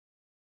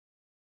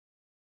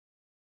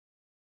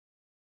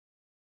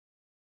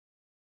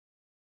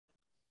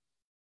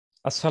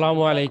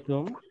আসসালামু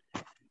আলাইকুম।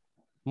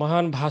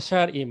 মহান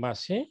ভাষার এই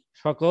মাসে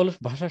সকল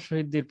ভাষা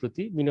শহীদদের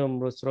প্রতি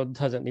বিনম্র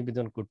শ্রদ্ধা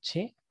নিবেদন করছি।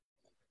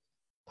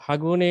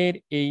 ফাগুনের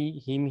এই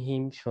হিম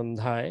হিম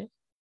সন্ধ্যায়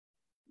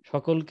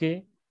সকলকে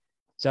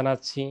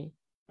জানাচ্ছি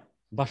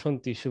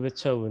বাসন্তী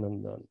শুভেচ্ছা ও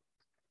অভিনন্দন।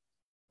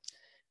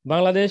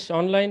 Bangladesh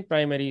online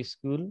primary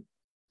school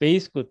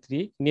page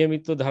কর্তৃক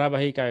নিয়মিত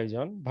ধারাবাহিক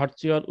আয়োজন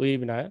ভার্চুয়াল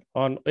ওয়েবিনার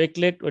অন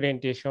ওয়েকলেট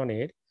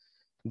ওরিয়েন্টেশনের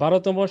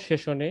 12তম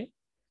সেশনে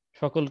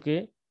সকলকে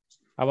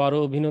আবারও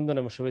অভিনন্দন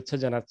এবং শুভেচ্ছা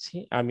জানাচ্ছি।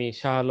 আমি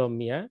শাহ আলম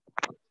মিয়া,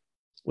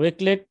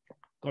 ওয়েকলেট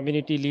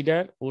কমিউনিটি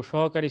লিডার ও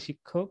সহকারী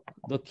শিক্ষক,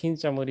 দক্ষিণ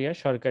চামুরিয়া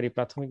সরকারি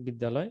প্রাথমিক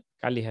বিদ্যালয়,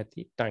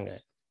 কালিহাতী,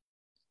 টাঙ্গাইল।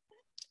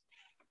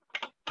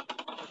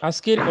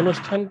 আজকের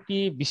অনুষ্ঠানটি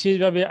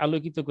বিশেষভাবে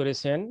আলোকিত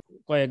করেছেন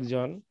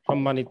কয়েকজন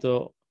সম্মানিত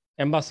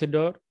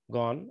অ্যাম্বাসেডর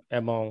গণ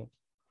এবং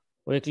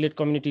ওয়েকলেট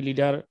কমিউনিটি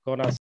লিডার গণ।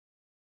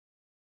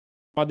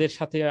 আমাদের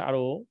সাথে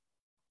আরো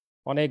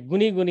অনেক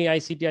গুণী গুণী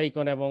আইসিটি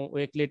আইকন এবং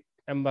ওয়েকলেট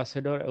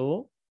অ্যাম্বাসেডর ও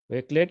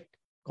ওয়েকলেট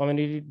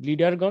কমিউনিটি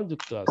লিডারগণ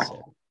যুক্ত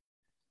আছেন।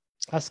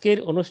 আজকের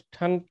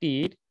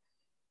অনুষ্ঠানটির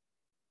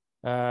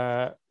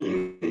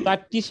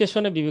 4টি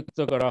সেশনে বিভক্ত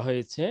করা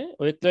হয়েছে।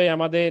 ওয়েকলে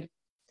আমাদের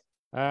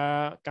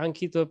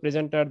কাঙ্ক্ষিত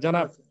প্রেজেন্টার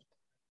জনাব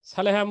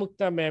সালেহা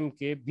মুক্তা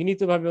ম্যামকে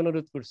বিনীতভাবে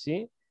অনুরোধ করছি,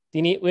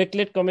 তিনি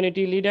ওয়েকলেট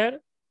কমিউনিটি লিডার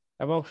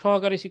এবং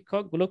সহকারী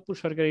শিক্ষক, গোলকপুর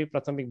সরকারি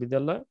প্রাথমিক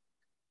বিদ্যালয়,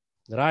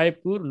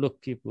 রায়পুর,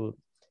 লক্ষ্মীপুর।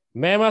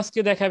 ম্যাম আজকে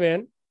দেখাবেন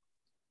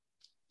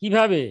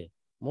কিভাবে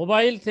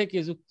মোবাইল থেকে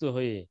যুক্ত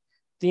হয়ে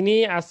তিনি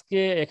আজকে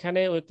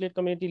এখানে ওয়েকলেট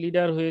কমিউনিটি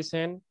লিডার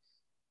হয়েছেন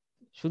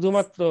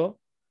শুধুমাত্র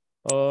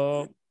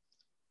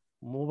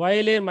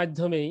মোবাইলের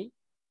মাধ্যমেই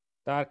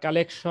তার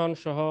কালেকশন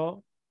সহ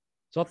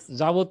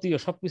যাবতীয়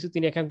সবকিছু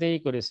তিনি এখান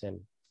থেকেই করেছেন।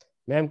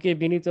 ম্যামকে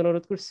বিনীত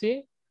অনুরোধ করছি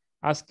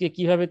আজকে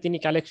কিভাবে তিনি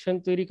কালেকশন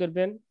তৈরি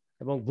করবেন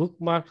এবং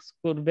বুকমার্কস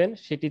করবেন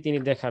সেটি তিনি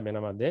দেখাবেন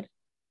আমাদের।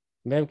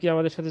 ম্যাম কি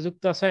আমাদের সাথে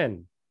যুক্ত আছেন?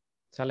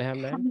 Saleha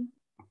ma'am.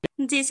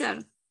 G sir.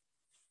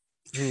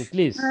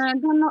 Please.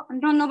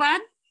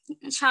 ধন্যবাদ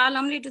শাহ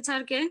আলম লিটু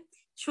স্যারকে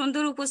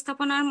সুন্দর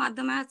উপস্থাপনার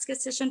মাধ্যমে আজকে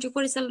সেশনটি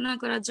পরিচালনা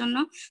করার জন্য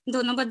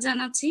ধন্যবাদ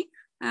জানাচ্ছি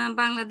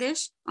Bangladesh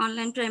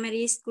online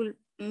primary school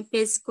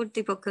page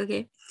কর্তৃপক্ষকে।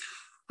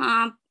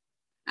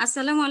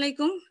 আসসালামু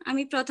আলাইকুম।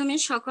 আমি প্রথমে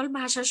সকল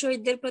ভাষা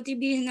শহীদদের প্রতি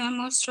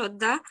বিনম্র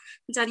শ্রদ্ধা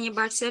জানিয়ে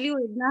ভার্চুয়ালি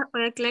ওয়েবিনার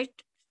ওয়েকলেট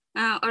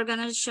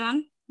অর্গানাইজেশন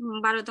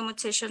 12তম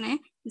সেশনে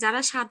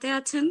যারা সাথে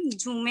আছেন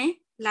জুমে,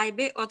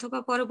 লাইভে অথবা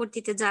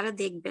পরবর্তীতে যারা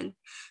দেখবেন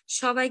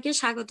সবাইকে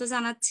স্বাগত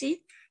জানাচ্ছি।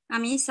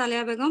 আমি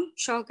সালেহা বেগম,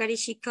 সহকারী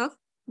শিক্ষক,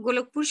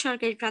 গোলকপুর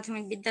সরকারি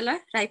প্রাথমিক বিদ্যালয়,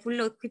 রায়পুর,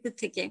 লক্ষ্মীপুর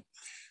থেকে।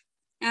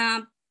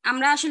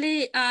 আমরা আসলে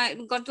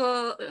গত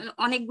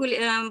অনেকগুলি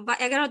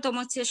 11তম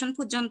সেশন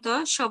পর্যন্ত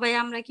সবাই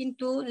আমরা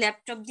কিন্তু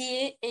ল্যাপটপ দিয়ে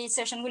এই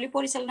সেশনগুলি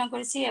পরিচালনা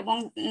করেছি এবং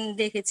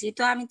দেখেছি।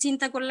 তো আমি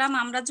চিন্তা করলাম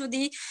আমরা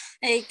যদি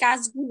এই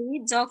কাজগুলি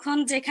যখন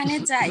যেখানে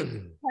যাই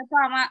হয়তো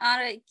আমার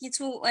আর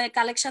কিছু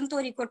কালেকশন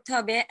তৈরি করতে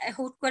হবে,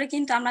 হুট করে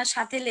কিন্তু আমরা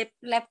সাথে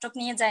ল্যাপটপ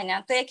নিয়ে যাই না।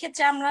 তো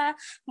এক্ষেত্রে আমরা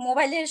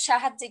মোবাইলের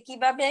সাহায্যে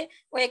কিভাবে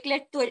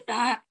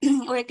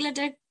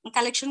ওয়েকলেটের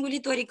কালেকশনগুলি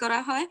তৈরি করা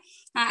হয়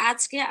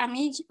আজকে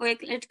আমি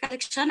ওয়েকলেট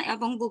কালেকশন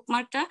এবং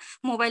বুকমার্কটা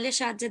মোবাইলের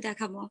সাহায্যে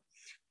দেখাবো।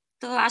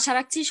 তো আশা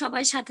রাখছি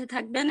সবাই সাথে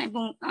থাকবেন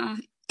এবং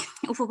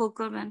উপভোগ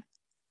করবেন।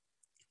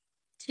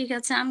 ঠিক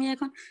আছে, আমি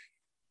এখন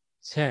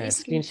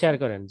স্ক্রিন শেয়ার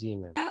করেন। জি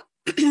ম্যাম।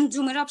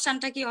 জুমের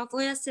অপশনটা কি অফ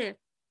হয়ে আছে?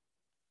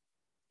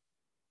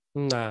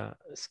 না,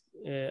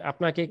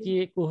 আপনাকে কি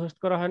কো-হোস্ট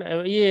করা হয় না?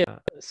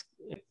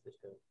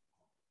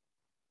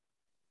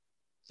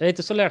 এই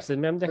তো চলে আসছে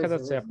ম্যাম, দেখা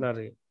যাচ্ছে আপনার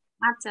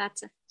আচ্ছা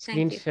আচ্ছা,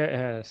 স্ক্রিন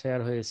শেয়ার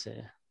হয়েছে।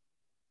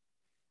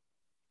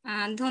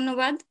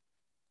 ধন্যবাদ।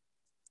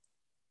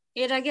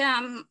 এর আগে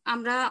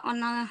আমরা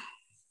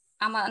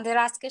আমাদের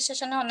আজকের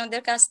সেশনে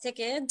অন্যদের কাছ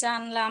থেকে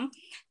জানলাম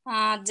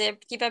যে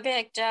কিভাবে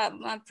একটা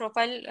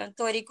প্রোফাইল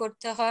তৈরি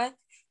করতে হয়।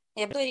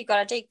 তৈরি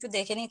করাটা একটু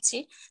দেখে নিচ্ছি,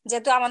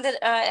 যেহেতু আমাদের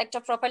একটা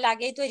প্রোফাইল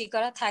আগেই তৈরি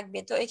করা থাকবে।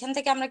 তো এখান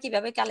থেকে আমরা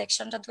কিভাবে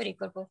কালেকশনটা তৈরি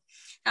করব।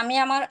 আমি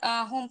আমার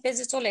হোম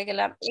পেজে চলে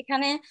গেলাম।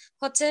 এখানে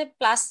হচ্ছে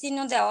প্লাস চিহ্ন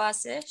দেওয়া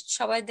আছে,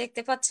 সবাই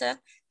দেখতে পাচ্ছেন।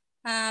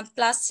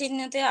 প্লাস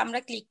চিহ্নতে আমরা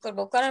ক্লিক করব,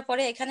 করার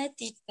পরে এখানে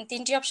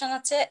 3টি অপশন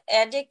আছে,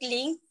 add a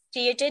link,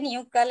 create a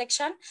new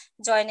collection,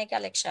 join a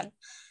collection.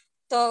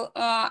 তো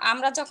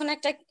আমরা যখন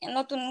একটা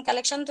নতুন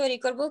কালেকশন তৈরি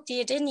করব,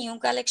 ক্রিয়েট এ নিউ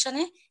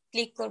কালেকশনে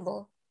ক্লিক করব,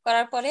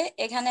 করার পরে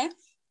এখানে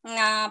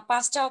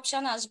 5টা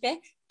অপশন আসবে।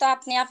 তো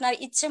আপনি আপনার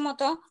ইচ্ছে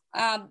মতো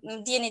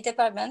দিয়ে নিতে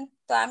পারবেন।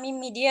 তো আমি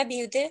মিডিয়া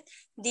ভিউতে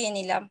দিয়ে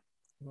নিলাম।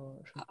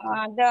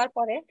 দেওয়ার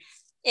পরে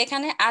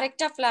এখানে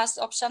আরেকটা প্লাস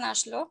অপশন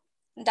আসলো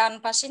ডান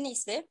পাশে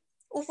নিচে,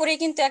 উপরে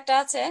কিন্তু একটা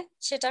আছে,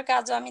 সেটার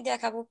কাজও আমি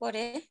দেখাবো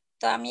পরে।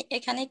 তো আমি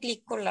এখানে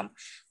ক্লিক করলাম,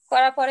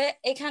 করার পরে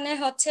এখানে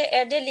হচ্ছে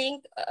অ্যাড এ লিঙ্ক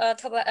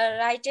অথবা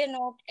write a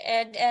note,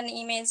 add an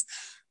image,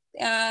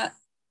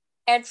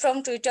 add from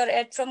Twitter,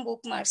 add from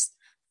bookmarks.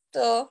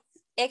 তো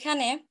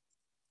এখানে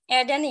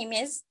অ্যাড অ্যান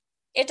ইমেজ,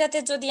 এটাতে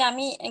যদি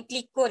আমি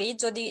ক্লিক করি,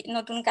 যদি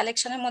নতুন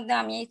কালেকশনের মধ্যে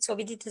আমি এই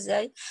ছবি দিতে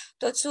যাই,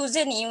 তো চুজ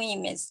এ নিউ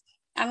ইমেজ,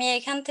 আমি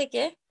এখান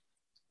থেকে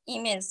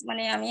ইমেজ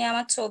মানে আমি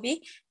আমার ছবি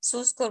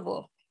চুজ করব।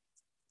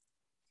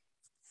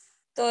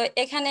 তো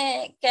এখানে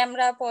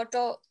ক্যামেরা,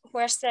 ফটো,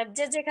 হোয়াটসঅ্যাপ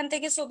যে যেখান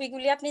থেকে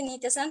ছবিগুলি আপনি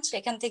নিতে চান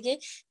সেখান থেকে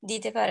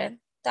দিতে পারেন।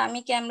 তো আমি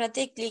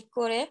ক্যামেরাতে ক্লিক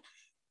করে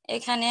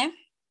এখানে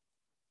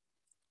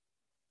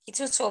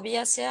কিছু ছবি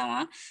আছে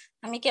আমার,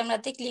 আমি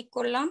ক্যামেরাতে ক্লিক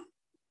করলাম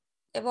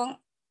এবং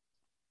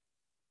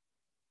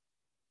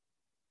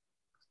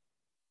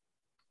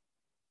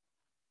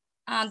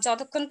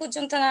যতক্ষণ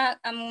পর্যন্ত না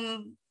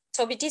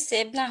ছবিটি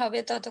সেভ না হবে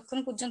ততক্ষণ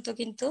পর্যন্ত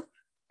কিন্তু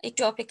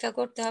একটু অপেক্ষা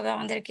করতে হবে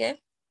আমাদেরকে।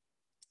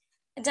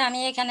 যে আমি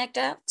এখানে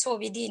একটা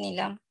ছবি দিয়ে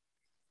নিলাম।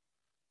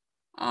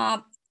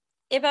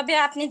 এভাবে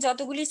আপনি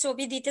যতগুলি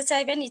ছবি দিতে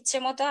চাইবেন ইচ্ছে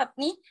মতো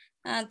আপনি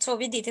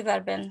ছবি দিতে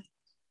পারবেন।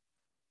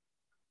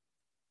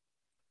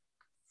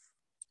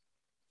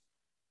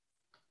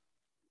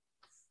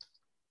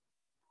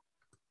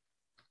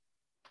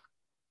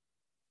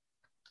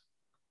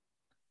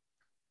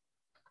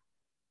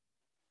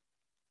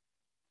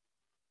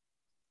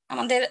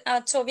 আমাদের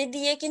ছবি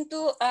দিয়ে কিন্তু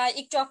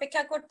একটু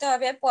অপেক্ষা করতে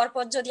হবে।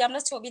 পরপর যদি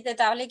আমরা ছবি দিই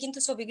তাহলে কিন্তু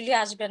ছবিগুলি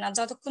আসবে না,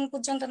 যতক্ষণ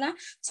পর্যন্ত না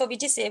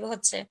ছবিটি সেভ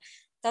হচ্ছে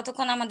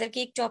ততক্ষণ আমাদেরকে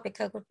একটু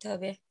অপেক্ষা করতে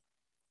হবে।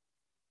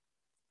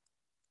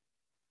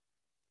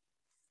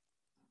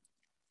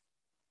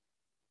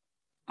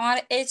 আমার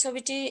এই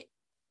ছবিটি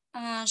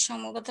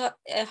সম্ভবত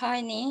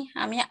হয়নি,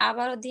 আমি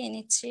আবারও দিয়ে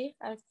নিচ্ছি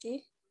আরেকটি।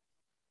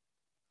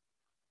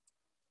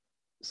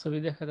 ছবি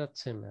দেখা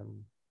যাচ্ছে ম্যাম।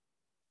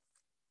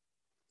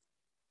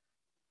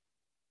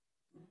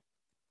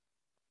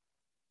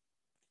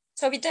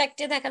 ছবি তো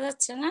একটি দেখা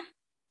যাচ্ছে না?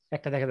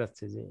 একটা দেখা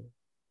যাচ্ছে যে।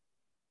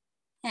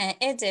 হ্যাঁ,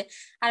 এই যে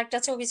আরেকটা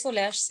ছবি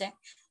চলে আসছে।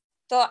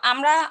 তো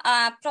আমরা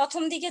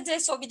প্রথম দিকে যে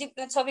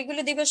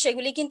ছবিগুলি দিব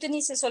সেগুলি কিন্তু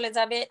নিচে চলে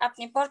যাবে,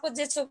 আপনি পরপর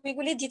যে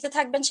ছবিগুলি দিতে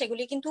থাকবেন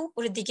সেগুলি কিন্তু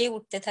উপরের দিকেই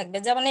উঠতে থাকবে।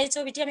 যেমন এই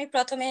ছবিটি আমি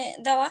প্রথমে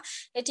দেওয়া,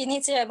 এটি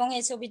নিচে, এবং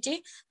এই ছবিটি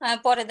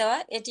পরে দেওয়া,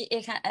 এটি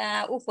এখানে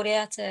উপরে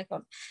আছে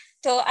এখন।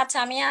 তো আচ্ছা,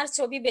 আমি আর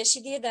ছবি বেশি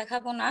দিয়ে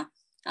দেখাবো না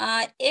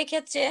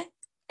এক্ষেত্রে।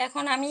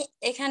 এখন আমি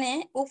এখানে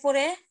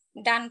উপরে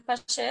ডান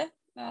পাশে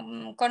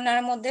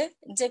কর্নারের মধ্যে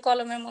যে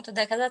কলমের মতো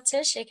দেখা যাচ্ছে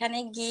সেখানে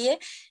গিয়ে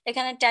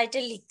এখানে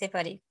টাইটেল লিখতে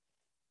পারি।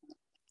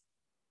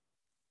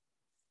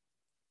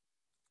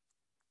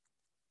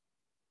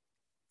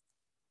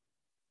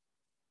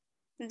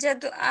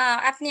 যেহেতু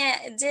আপনি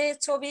যে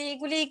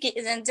ছবিগুলি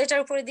যেটার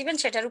উপরে দিবেন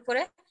সেটার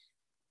উপরে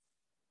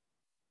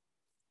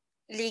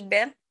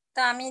লিখবেন।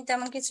 তা আমি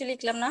তেমন কিছু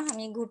লিখলাম না,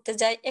 আমি ঘুরতে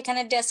যাই।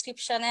 এখানে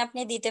ডেসক্রিপশনে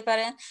আপনি দিতে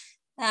পারেন।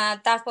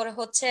 তারপরে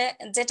হচ্ছে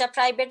যেটা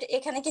প্রাইভেট,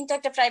 এখানে কিন্তু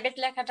একটা প্রাইভেট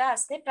লেখাটা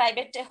আছে,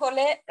 প্রাইভেট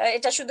হলে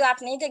এটা শুধু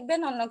আপনিই দেখবেন,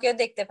 অন্য কেউ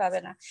দেখতে পাবে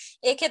না।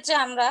 এক্ষেত্রে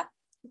আমরা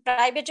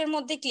প্রাইভেটের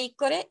মধ্যে ক্লিক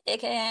করে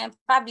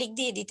পাবলিক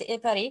দিয়ে দিতে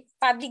পারি।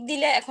 পাবলিক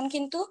দিলে এখন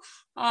কিন্তু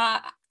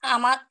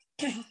আমার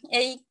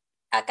এই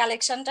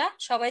কালেকশনটা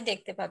সবাই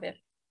দেখতে পাবে।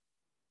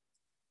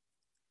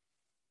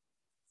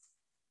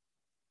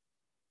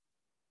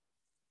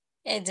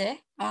 এই যে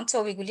আমার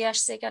ছবিগুলি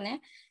আসছে এখানে।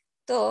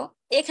 তো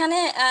এখানে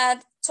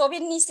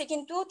ছবির নিচে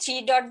কিন্তু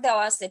 3 ডট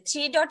দেওয়া আছে,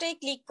 3 ডটে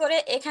ক্লিক করে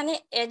এখানে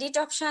এডিট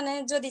অপশনে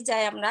যদি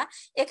যাই আমরা,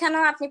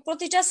 এখানেও আপনি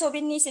প্রতিটা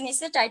ছবির নিচে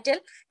নিচে টাইটেল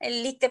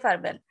লিখতে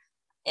পারবেন।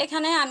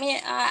 এখানে আমি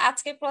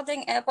আজকে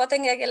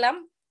পতেঙ্গা গেলাম,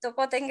 তো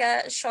পতেঙ্গা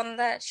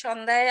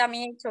সন্ধ্যায় আমি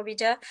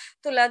ছবিটা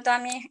তোলা, তো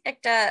আমি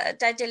একটা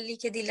টাইটেল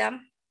লিখে দিলাম।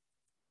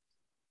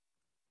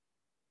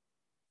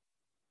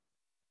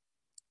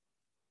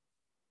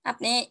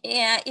 আপনি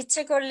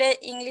ইচ্ছে করলে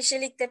ইংলিশে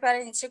লিখতে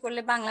পারেন, ইচ্ছে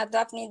করলে বাংলা, তো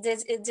আপনি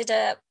যেটা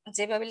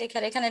যেভাবে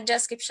লেখার, এখানে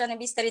ডেসক্রিপশনে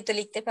বিস্তারিত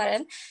লিখতে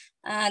পারেন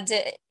যে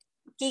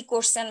কি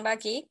করছেন বা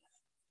কি।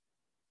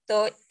 তো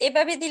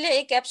এভাবে দিলে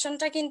এই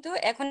ক্যাপশনটা কিন্তু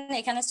এখন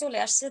এখানে চলে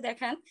আসছে,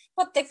 দেখেন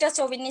প্রত্যেকটা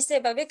ছবির নিচে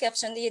এভাবে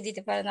ক্যাপশন দিয়ে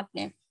দিতে পারেন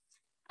আপনি।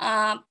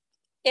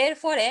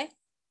 এরপরে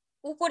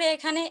উপরে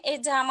এখানে এই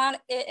যে আমার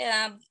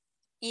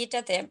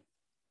ইয়েটাতে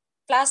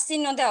প্লাস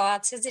চিহ্ন দেওয়া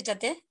আছে,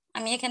 যেটাতে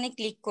আমি এখানে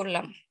ক্লিক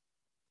করলাম।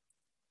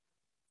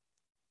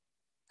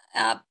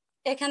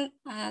 এখান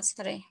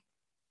সরি,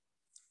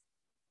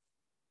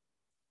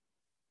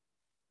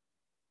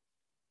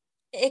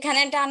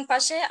 এখানে ডান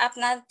পাশে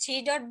আপনার 3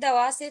 ডট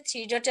দেওয়া আছে,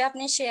 3 ডটে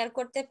আপনি শেয়ার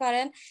করতে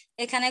পারেন।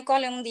 এখানে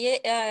কলম দিয়ে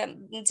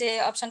যে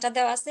অপশনটা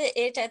দেওয়া আছে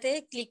এটাতে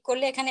ক্লিক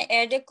করলে এখানে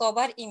অ্যাড এ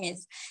কভার ইমেজ,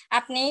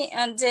 আপনি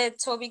যে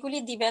ছবিগুলি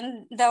দিবেন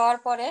দেওয়ার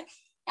পরে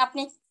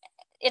আপনি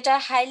এটা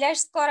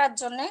হাইলাইটস করার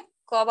জন্য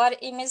কভার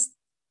ইমেজ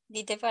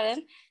দিতে পারেন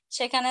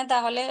সেখানে।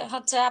 তাহলে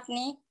হচ্ছে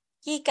আপনি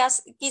কি কাজ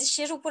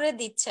কিসের উপরে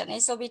দিচ্ছেন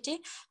এই ছবিটি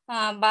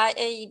বা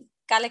এই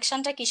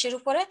কালেকশনটা কিসের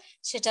উপরে,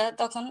 সেটা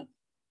তখন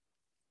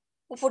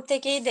উপর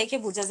থেকেই দেখে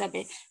বোঝা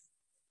যাবে।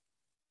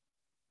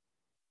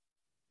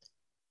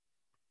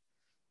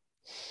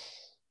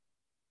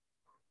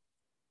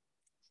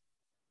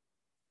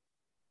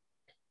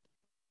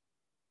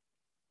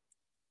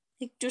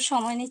 একটু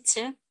সময়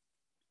নিচ্ছে।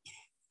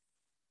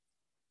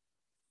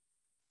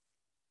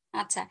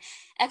 আচ্ছা,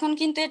 এখন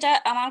কিন্তু এটা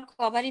আমার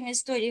কভার ইমেজ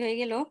তৈরি হয়ে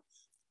গেল।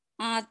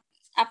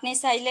 আপনি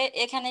চাইলে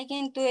এখানে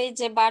কিন্তু এই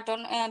যে বাটন,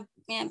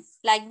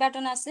 লাইক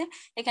বাটন আছে,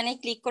 এখানে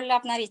ক্লিক করলে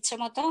আপনার ইচ্ছে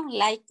মতো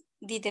লাইক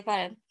দিতে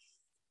পারেন।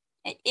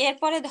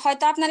 এরপরে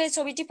হয়তো আপনার এই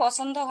ছবিটি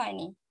পছন্দ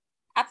হয়নি,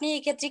 আপনি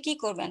এই ক্ষেত্রে কি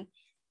করবেন,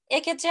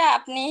 এক্ষেত্রে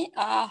আপনি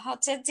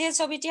হচ্ছে যে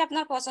ছবিটি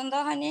আপনার পছন্দ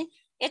হয়নি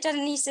এটার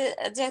নিচে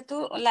যেহেতু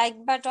লাইক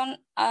বাটন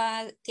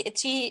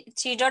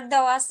থ্রি ডট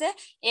দেওয়া আছে,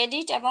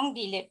 এডিট এবং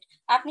ডিলিট,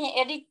 আপনি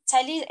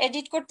চাইলে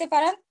এডিট করতে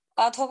পারেন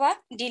অথবা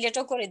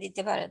ডিলিটও করে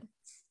দিতে পারেন।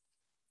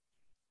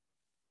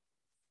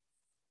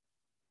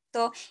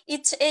 তো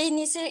এই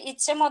নিচে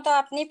ইচ্ছে মতো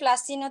আপনি প্লাস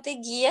চিহ্নতে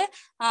গিয়ে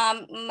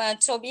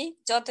ছবি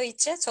যত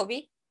ইচ্ছে ছবি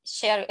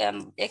শেয়ার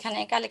এখানে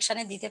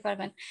কালেকশনে দিতে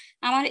পারবেন।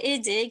 আমার এই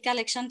যে এই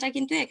কালেকশনটা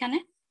কিন্তু এখানে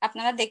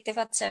আপনারা দেখতে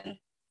পাচ্ছেন,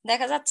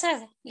 দেখা যাচ্ছে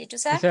লিটু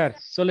স্যার? স্যার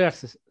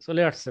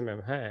চলে আসছে ম্যাম,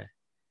 হ্যাঁ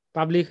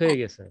পাবলিক হয়ে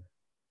গেছে।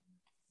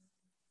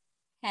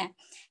 হ্যাঁ,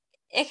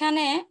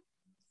 এখানে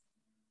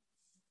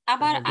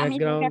আবার আমি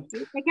ব্যাকগ্রাউন্ড দেখাচ্ছি,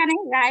 এখানে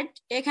রাইট,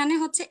 এখানে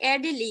হচ্ছে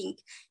অ্যাড এ লিংক।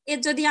 এর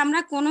যদি আমরা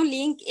কোনো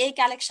লিংক এই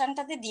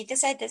কালেকশনটাতে দিতে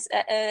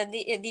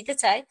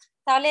চাই,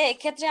 তাহলে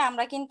এক্ষেত্রে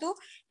আমরা কিন্তু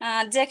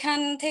যেখান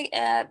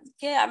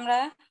থেকে আমরা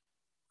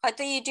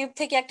হয়তো ইউটিউব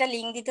থেকে একটা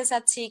লিংক দিতে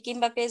চাচ্ছি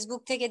কিংবা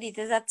ফেসবুক থেকে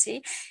দিতে যাচ্ছি,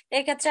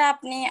 এক্ষেত্রে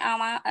আপনি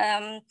আমার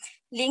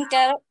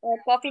লিংকটার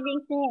কপি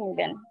লিংক নিয়ে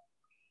নেবেন।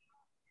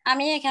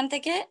 আমি এখান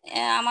থেকে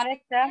আমার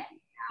একটা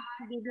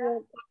ভিডিও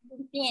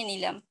নিয়ে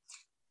নিলাম,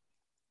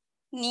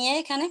 নিয়ে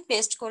এখানে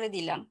পেস্ট করে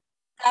দিলাম,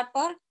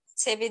 তারপর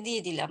সেভে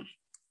দিয়ে দিলাম।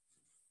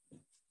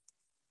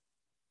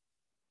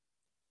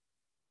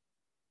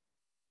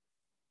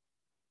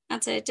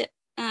 আচ্ছা, এটা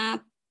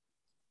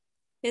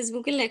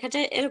ফেসবুকের লেখাটা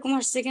এরকম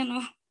আসছে কেন?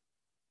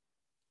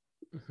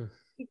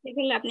 ইচ্ছে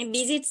করলে আপনি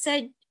ভিজিট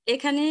সাইট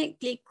এখানে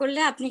ক্লিক করলে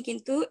আপনি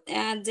কিন্তু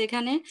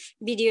যেখানে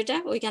ভিডিওটা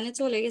ওইখানে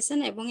চলে গেছেন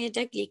এবং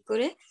এটা ক্লিক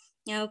করে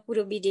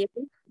পুরো ভিডিওটা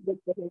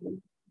দেখতে পারবেন।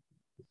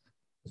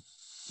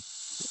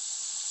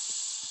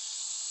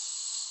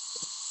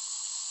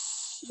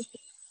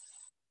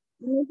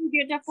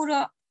 ভিডিওটা পুরো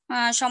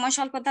সময়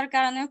স্বল্পতার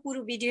কারণে পুরো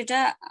ভিডিওটা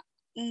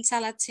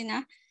চালাচ্ছি না।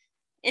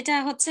 এটা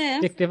হচ্ছে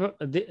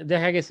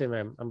দেখা গেছে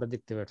ম্যাম, আমরা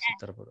দেখতে পাচ্ছি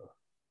তারপর।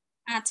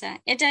 আচ্ছা,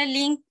 এটা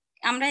লিংক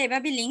আমরা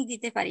এভাবে লিংক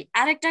দিতে পারি।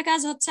 আরেকটা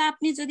কাজ হচ্ছে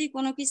আপনি যদি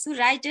কোনো কিছু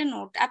রাইটের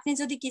নোট, আপনি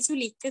যদি কিছু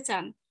লিখতে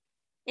চান,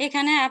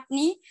 এখানে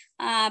আপনি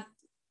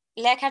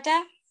লেখাটা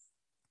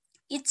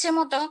ইচ্ছে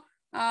মতো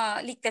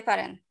লিখতে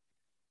পারেন।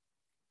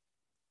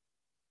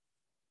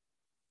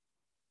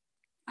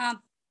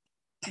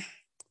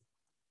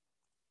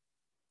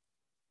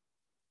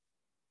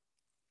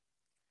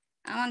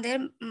 আমাদের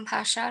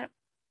ভাষার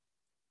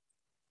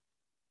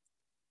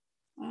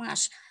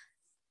মাস।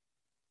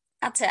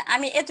 আচ্ছা,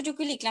 আমি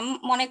এতটুকু লিখলাম,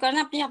 মনে করেন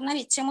আপনি আপনার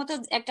ইচ্ছে মতো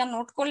একটা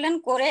নোট করলেন,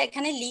 করে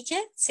এখানে লিখে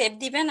সেভ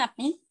দিবেন,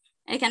 আপনি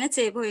এখানে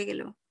সেভ হয়ে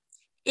গেল।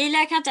 এই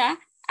লেখাটা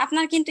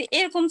আপনার কিন্তু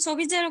এরকম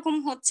ছবি যেরকম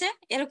হচ্ছে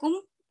এরকম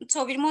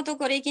ছবির মতো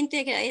করে কিন্তু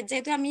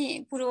যেহেতু আমি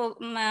পুরো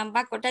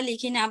বাক্যটা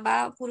লিখি না বা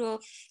পুরো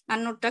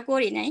নোটটা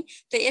করি নাই,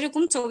 তো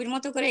এরকম ছবির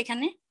মতো করে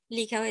এখানে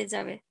লেখা হয়ে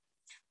যাবে।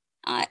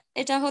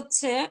 এটা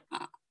হচ্ছে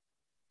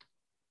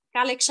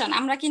কালেকশন,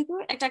 আমরা কিন্তু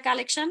একটা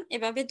কালেকশন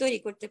এভাবে তৈরি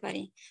করতে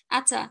পারি।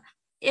 আচ্ছা,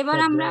 এবার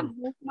আমরা ব্যাকগ্রাউন্ড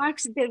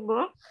বুকমার্কস দেখবো।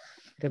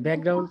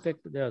 ব্যাকগ্রাউন্ডটা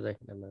একটু দেওয়া যায়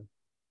কিনা ম্যাম?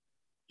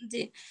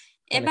 জি,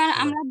 এবার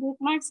কালেকশনে আমরা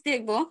বুকমার্কস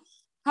দেখবো।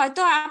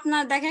 হয়তো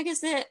আপনার দেখা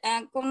গেছে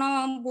কোনো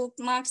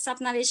বুকমার্কস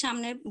আপনার এই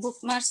সামনের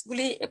বুকমার্কস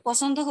গুলি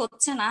পছন্দ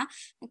হচ্ছে না,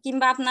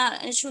 কিংবা আপনার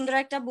সুন্দর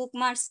একটা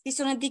বুকমার্কস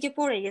পিছনের দিকে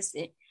পড়ে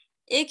গেছে,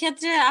 এই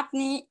ক্ষেত্রে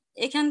আপনি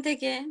এখান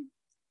থেকে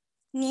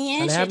নিয়ে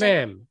সালেহা সেটা।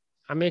 ম্যাম,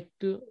 আমি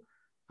একটু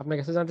আপনার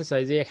কাছে জানতে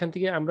চাই যে এখান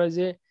থেকে আমরা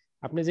যে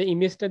আপনি যে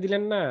ইমেজটা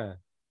দিলেন না,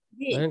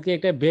 জি, ওখান থেকে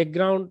একটা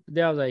ব্যাকগ্রাউন্ড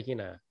দেওয়া যায়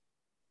কিনা?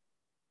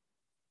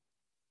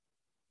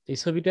 এই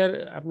ছবিটার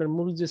আপনার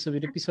মূল যে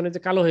ছবিটা পিছনে যে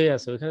কালো হয়ে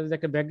আছে, ওখানে যদি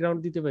একটা ব্যাকগ্রাউন্ড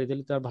দিতে পারি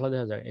তাহলে তো আর ভালো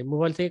দেখা যায়। এই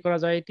মোবাইল থেকে করা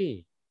যায় এটি?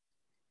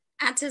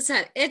 আচ্ছা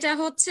স্যার, এটা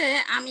হচ্ছে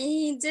আমি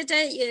যেটা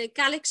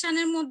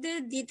কালেকশনের মধ্যে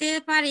দিতে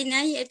পারি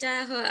নাই, এটা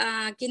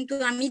কিন্তু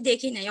আমি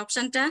দেখি নাই,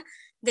 অপশনটা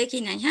দেখি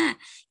নাই। হ্যাঁ,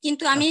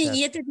 কিন্তু আমি আচ্ছা আচ্ছা।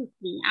 ইয়েতে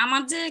দেখি,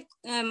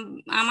 উম,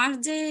 আমার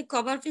যে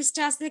কভার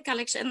পেজটা আছে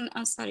কালেকশন,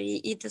 সরি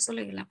ইয়েতে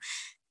চলে গেলাম,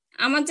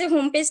 আমার যে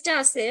হোম পেজটা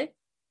আছে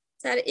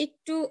স্যার,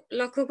 একটু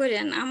লক্ষ্য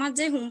করেন, আমার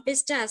যে হোম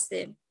পেজটা আছে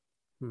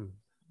হুম।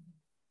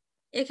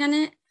 এখানে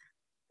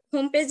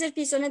হোম পেজের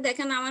পিছনে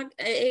দেখেন আমার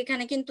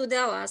এখানে কিন্তু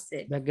দেওয়া আছে।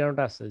 ব্যাকগ্রাউন্ড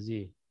আছে, জি।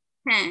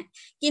 হ্যাঁ,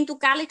 কিন্তু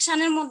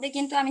কালেকশনের মধ্যে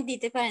কিন্তু আমি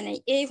দিতে পারি নাই,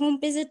 এই হোম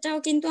পেজেরটাও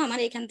কিন্তু আমার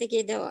এখান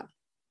থেকেই দেওয়া।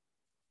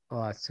 ও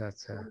আচ্ছা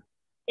আচ্ছা।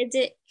 এই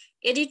যে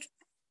এডিট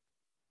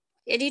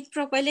এডিট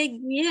প্রোফাইলে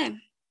গিয়ে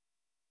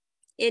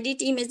এডিট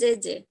ইমেজে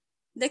যে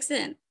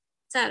দেখছেন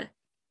স্যার,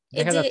 এই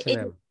দেখা যে যাচ্ছে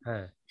ম্যাম,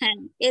 হ্যাঁ। হ্যাঁ,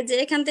 এই যে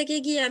এখান থেকে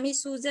গিয়ে আমি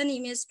চুজ অ্যান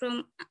ইমেজ ফ্রম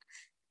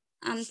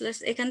আনপ্লাস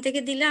এখান থেকে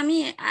দিলে আমি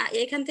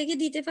এখান থেকে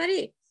দিতে পারি।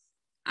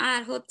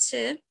 আর হচ্ছে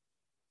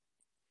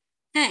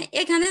হ্যাঁ,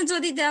 এখানে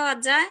যদি দেওয়া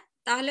যায়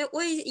তাহলে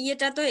ওই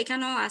ইয়েটা তো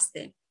এখানেও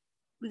আছে,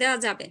 দেওয়া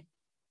যাবে।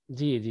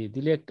 জি জি,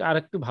 দিলে একটু আর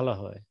একটু ভালো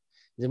হয়।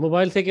 যে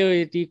মোবাইল থেকে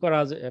এটি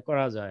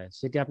করা যায়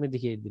সেটি আপনি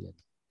দেখিয়ে দিলেন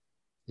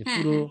যে হ্যাঁ,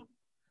 পুরো।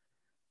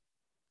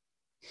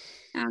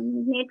 হ্যাঁ,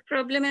 নেট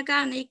প্রবলেমের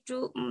কারণে একটু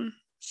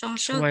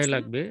সমস্যা সময় হচ্ছে।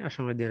 লাগবে, আর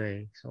সময় দিয়ে নেই,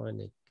 সময়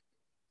নেই।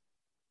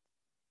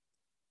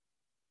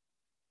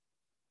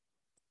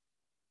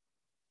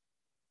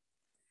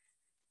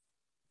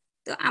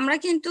 তো আমরা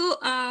কিন্তু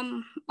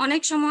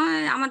অনেক সময়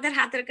আমাদের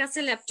হাতের কাছে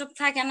ল্যাপটপ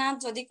থাকে না,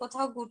 যদি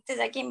কোথাও ঘুরতে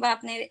যাই কিংবা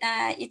আপনি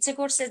ইচ্ছে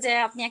করছে যে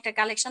আপনি একটা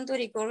কালেকশন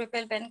তৈরি করে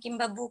ফেলবেন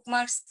কিংবা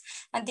বুকমার্কস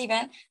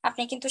দিবেন,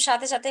 আপনি কিন্তু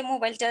সাথে সাথে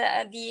মোবাইলটা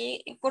দিয়ে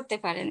করতে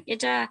পারেন।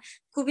 এটা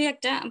খুবই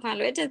একটা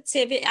ভালো, এটা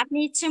সেভে আপনি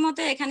ইচ্ছে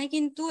মতো এখানে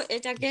কিন্তু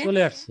এটাকে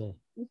চলে আসছে।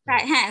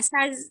 হ্যাঁ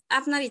সাইজ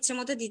আপনার ইচ্ছে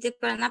মতো দিতে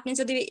পারেন। আপনি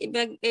যদি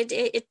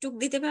একটুক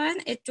দিতে পারেন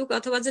একটুক,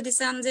 অথবা যদি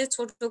চান যে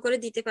ছোট করে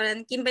দিতে পারেন,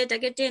 কিংবা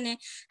এটাকে টেনে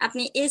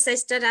আপনি এই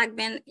সাইজটা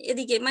রাখবেন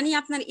এদিকে, মানে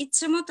আপনার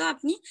ইচ্ছে মতো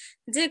আপনি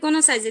যে কোনো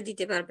সাইজে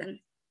দিতে পারবেন।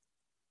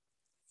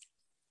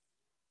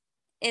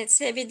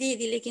 সেভে দিয়ে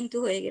দিলে কিন্তু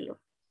হয়ে গেল।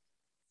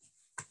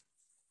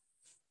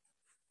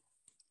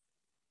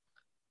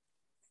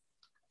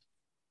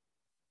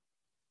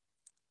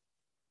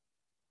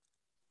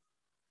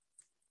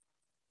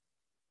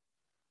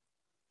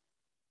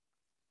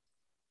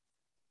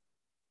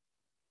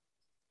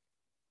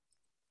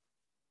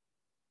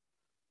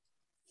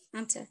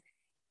 আচ্ছা,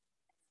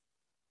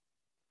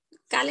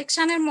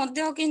 কালেকশনের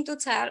মধ্যেও কিন্তু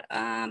স্যার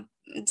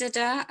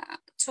যেটা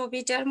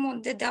ছবিটার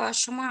মধ্যে দেওয়ার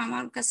সময়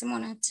আমার কাছে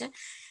মনে হচ্ছে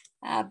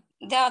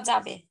দেওয়া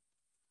যাবে।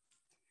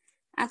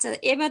 আচ্ছা,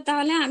 এবার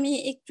তাহলে আমি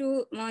একটু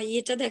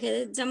ইয়েটা দেখে,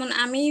 যেমন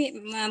আমি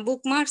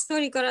বুকমার্কস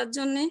তৈরি করার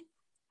জন্য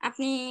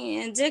আপনি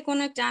যে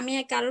কোনো একটা, আমি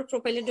কারোর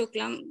প্রোফাইলে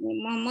ঢুকলাম,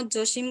 মোহাম্মদ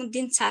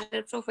জসিমউদ্দিন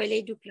স্যারের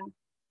প্রোফাইলেই ঢুকলাম,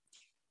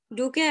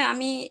 ঢুকে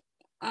আমি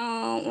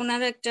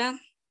ওনার একটা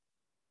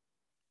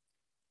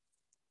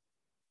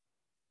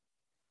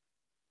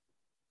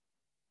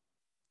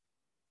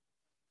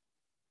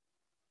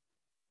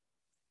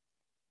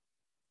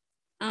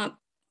আহ,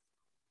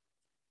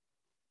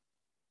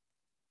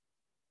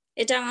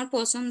 এটা আমার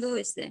পছন্দ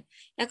হয়েছে।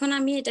 এখন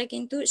আমি এটা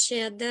কিন্তু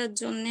শেয়ার দেওয়ার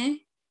জন্য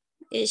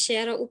এই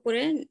শেয়ার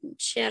উপরে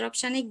শেয়ার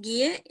অপশানে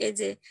গিয়ে এই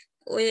যে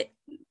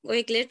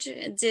ওয়েকলেট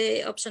যে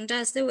অপশনটা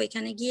আছে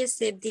ওইখানে গিয়ে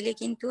সেভ দিলে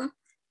কিন্তু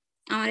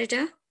আমার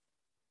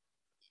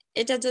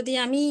এটা যদি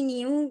আমি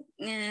নিউ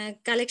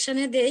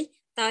কালেকশনে দেই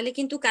তাহলে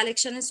কিন্তু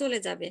কালেকশনে চলে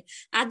যাবে।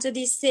 আর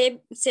যদি সেভ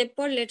সেভ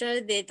ফর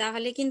লেটারে দেই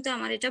তাহলে কিন্তু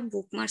আমার এটা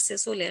বুকমার্কসে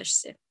চলে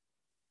আসছে।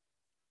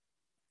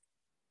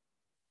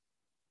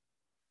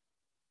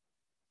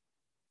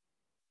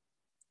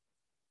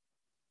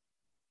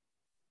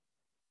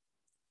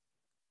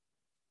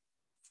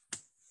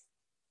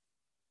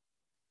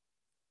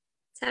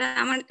 স্যার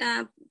আমার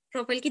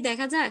প্রোফাইল কি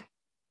দেখা যায়?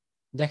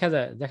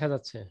 দেখা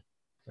যাচ্ছে।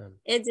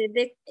 এই যে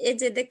এই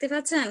যে দেখতে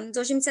পাচ্ছেন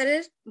জসিম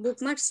স্যারের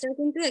বুকমার্কসটা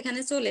কিন্তু এখানে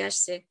চলে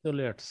আসছে।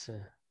 চলে আসছে।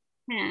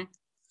 হ্যাঁ।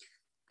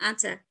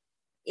 আচ্ছা,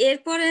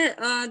 এরপরে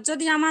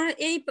যদি আমার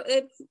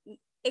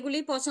এগুলি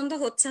পছন্দ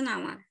হচ্ছে না,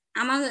 আমার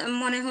আমার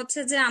মনে হচ্ছে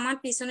যে আমার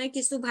পিছনে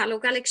কিছু ভালো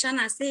কালেকশন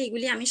আছে,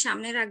 এগুলি আমি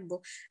সামনে রাখবো,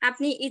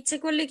 আপনি ইচ্ছে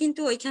করলে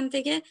কিন্তু ওইখান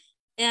থেকে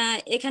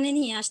এখানে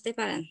নিয়ে আসতে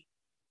পারেন।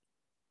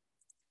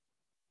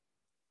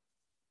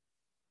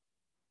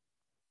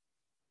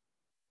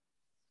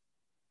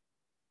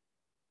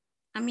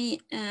 আমি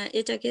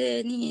এটাকে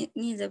নিয়ে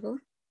নিয়ে যাব।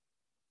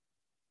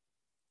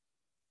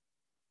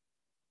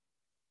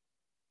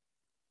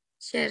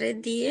 শেয়ারে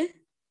দিয়ে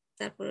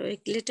তারপর ওই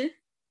প্লেটে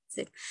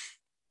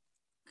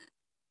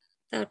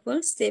তারপর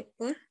সেভ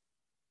ফর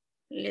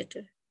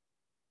লেটার।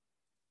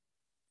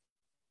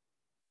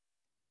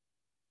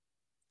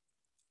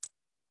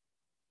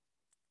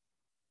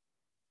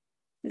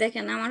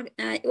 দেখেন আমার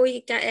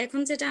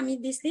এখন যেটা আমি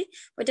দিছি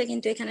ওইটা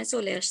কিন্তু এখানে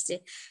চলে আসছে।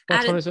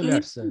 আর প্রথমে চলে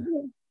আসছে।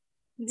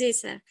 জি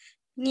স্যার,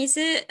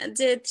 নিচে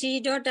যে থ্রি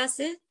ডট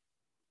আছে,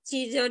 থ্রি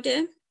ডটে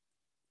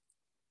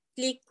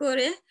ক্লিক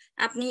করে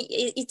আপনি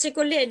ইচ্ছে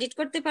করলে এডিট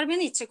করতে পারবেন,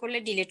 ইচ্ছে করলে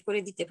ডিলিট করে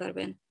দিতে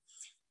পারবেন।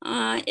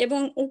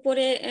 এবং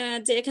উপরে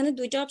যে এখানে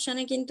দুইটা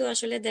অপশনে কিন্তু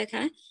আসলে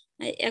দেখায়,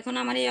 এখন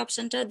আমার এই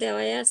অপশনটা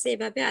দেওয়াই আছে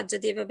এভাবে, আর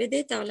যদি এভাবে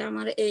দেই তাহলে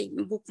আমার এই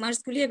বুকমার্কস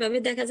গুলি এভাবে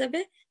দেখা যাবে,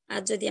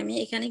 আর যদি আমি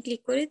এখানে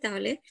ক্লিক করি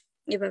তাহলে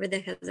এভাবে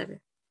দেখা যাবে।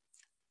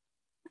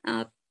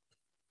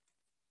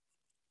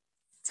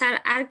 স্যার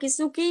আর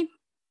কিছু কি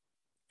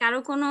কারো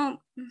কোনো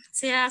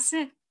শেয়ার আছে?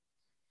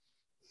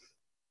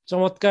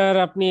 চমৎকার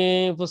আপনি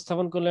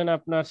উপস্থাপন করলেন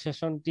আপনার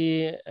সেশনটি।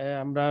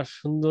 আমরা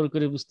সুন্দর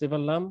করে বুঝতে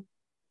পারলাম,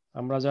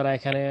 আমরা যারা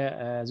এখানে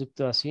যুক্ত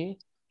আছি।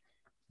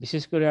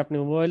 বিশেষ করে আপনি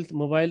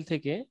মোবাইল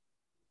থেকে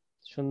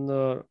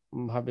সুন্দর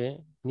ভাবে,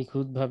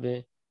 নিখুঁত ভাবে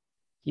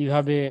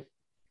কিভাবে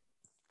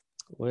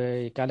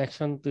ওই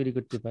কালেকশন তৈরি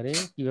করতে পারে,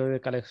 কিভাবে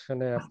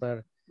কালেকশনে আপনার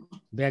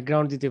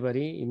ব্যাকগ্রাউন্ড দিতে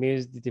পারি,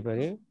 ইমেজ দিতে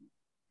পারি,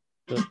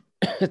 তো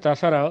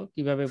তাছাড়াও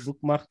কিভাবে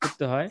বুকমার্ক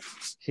করতে হয়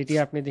সেটি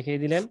আপনি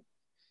দেখিয়ে দিলেন।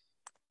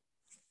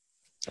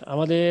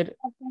 আমাদের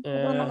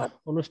ধন্যবাদ।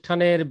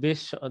 অনুষ্ঠানের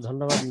বেশ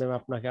ধন্যবাদ ম্যাম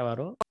আপনাকে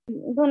আবারও।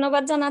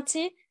 ধন্যবাদ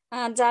জানাচ্ছি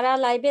যারা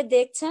লাইভে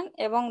দেখছেন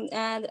এবং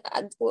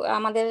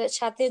আমাদের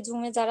সাথে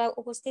জুমে যারা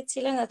উপস্থিত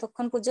ছিলেন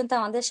এতক্ষণ পর্যন্ত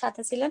আমাদের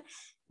সাথে ছিলেন।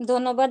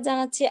 ধন্যবাদ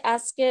জানাচ্ছি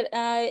আজকের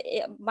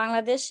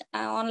বাংলাদেশ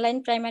অনলাইন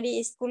প্রাইমারি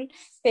স্কুল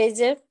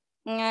পেজের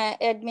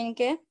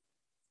অ্যাডমিনকে,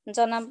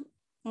 জনাব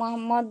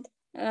মোহাম্মদ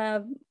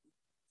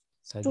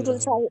টুটুল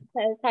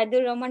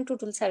সাইদুর রহমান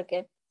টুটুল স্যারকে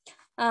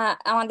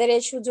আমাদের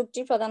এই সুযোগটি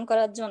প্রদান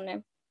করার জন্য।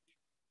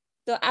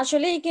 তো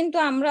আসলেই কিন্তু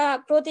আমরা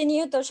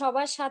প্রতিনিয়ত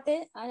সবার সাথে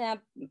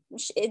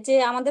যে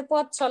আমাদের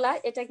পথ চলা,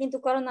 এটা কিন্তু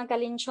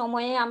করোনাকালীন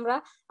সময়ে আমরা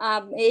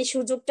এই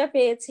সুযোগটা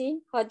পেয়েছি।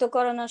 হয়তো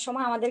করোনার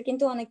সময় আমাদের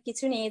কিন্তু অনেক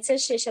কিছু নিয়েছে,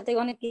 সে সাথে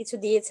অনেক কিছু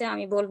দিয়েছে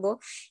আমি বলবো।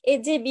 এই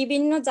যে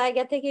বিভিন্ন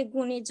জায়গা থেকে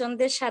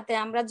গুণীজনদের সাথে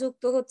আমরা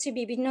যুক্ত হচ্ছি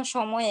বিভিন্ন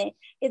সময়ে,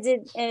 এই যে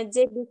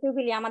যে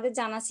বিষয়গুলি আমাদের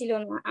জানা ছিল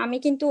না। আমি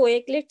কিন্তু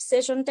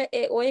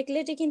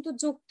ওয়েকলেটে কিন্তু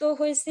যুক্ত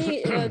হয়েছি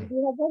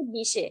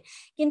 2020-এ।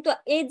 কিন্তু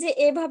এই যে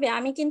এভাবে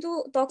আমি কিন্তু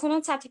তখনও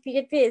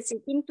সার্টিফিকেট পেয়েছি,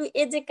 কিন্তু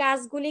এই যে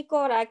কাজগুলি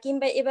করা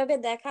কিংবা এভাবে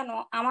দেখানো,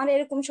 আমার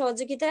এরকম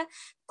সহযোগিতা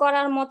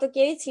করার মতো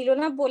কেউই ছিল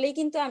না বলেই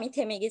কিন্তু আমি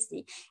থেমে গেছি।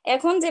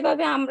 এখন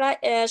যেভাবে আমরা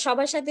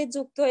সবার সাথে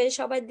যুক্ত হয়ে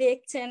সবাই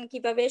দেখছেন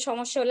কিভাবে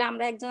সমস্যা হলে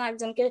আমরা একজন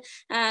আরেকজনকে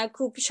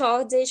খুব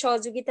সহজে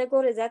সহযোগিতা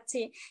করে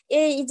যাচ্ছি,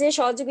 এই যে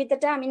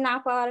সহযোগিতাটা আমি না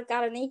পাওয়ার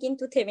কারণেই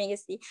কিন্তু থেমে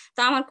গেছি। তো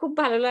আমার খুব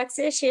ভালো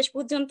লাগছে, শেষ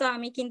পর্যন্ত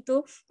আমি কিন্তু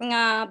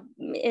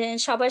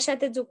সবার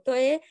সাথে যুক্ত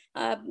হয়ে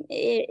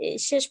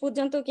শেষ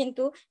পর্যন্ত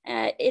কিন্তু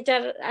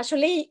এটার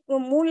আসলেই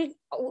মূল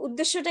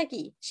উদ্দেশ্যটা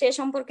কি সে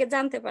সম্পর্কে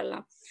জানতে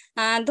পারলাম।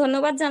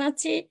 ধন্যবাদ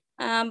জানাচ্ছি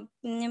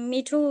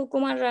মিঠু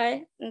কুমার রায়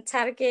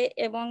স্যারকে,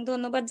 এবং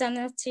ধন্যবাদ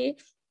জানাচ্ছি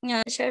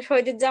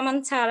শহীদুজ্জামান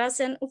স্যার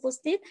আছেন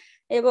উপস্থিত,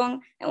 এবং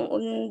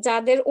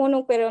যাদের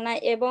অনুপ্রেরণা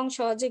এবং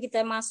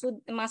সহযোগিতায়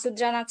মাসুদ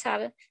রানা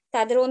স্যার,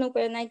 তাদের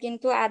অনুপ্রেরণায়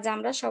কিন্তু আজ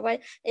আমরা সবাই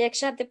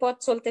একসাথে পথ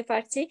চলতে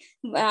পারছি।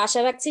 আশা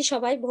রাখছি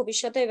সবাই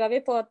ভবিষ্যতে এভাবে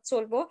পথ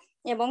চলবো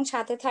এবং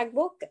সাথে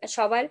থাকবো।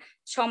 সবার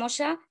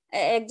সমস্যা,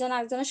 একজন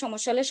আরেকজনের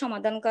সমস্যা হলে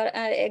সমাধান করা,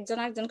 একজন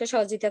আরেকজনকে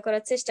সহযোগিতা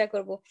করার চেষ্টা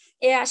করব,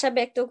 এই আশা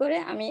ব্যক্ত করে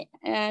আমি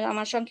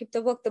আমার সংক্ষিপ্ত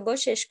বক্তব্য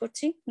শেষ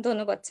করছি।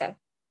 ধন্যবাদ স্যার।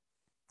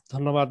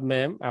 ধন্যবাদ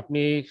ম্যাম,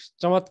 আপনি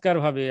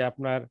চমৎকারভাবে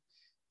আপনার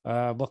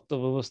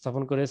বক্তব্য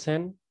উপস্থাপন করেছেন।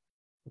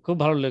 খুব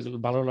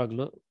ভালো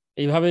লাগলো।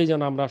 এইভাবেই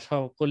যেন আমরা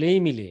সকলেই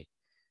মিলে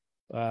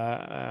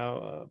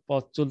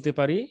পথ চলতে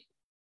পারি,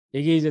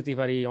 এগিয়ে যেতে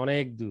পারি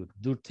অনেক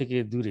দূর থেকে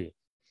দূরে।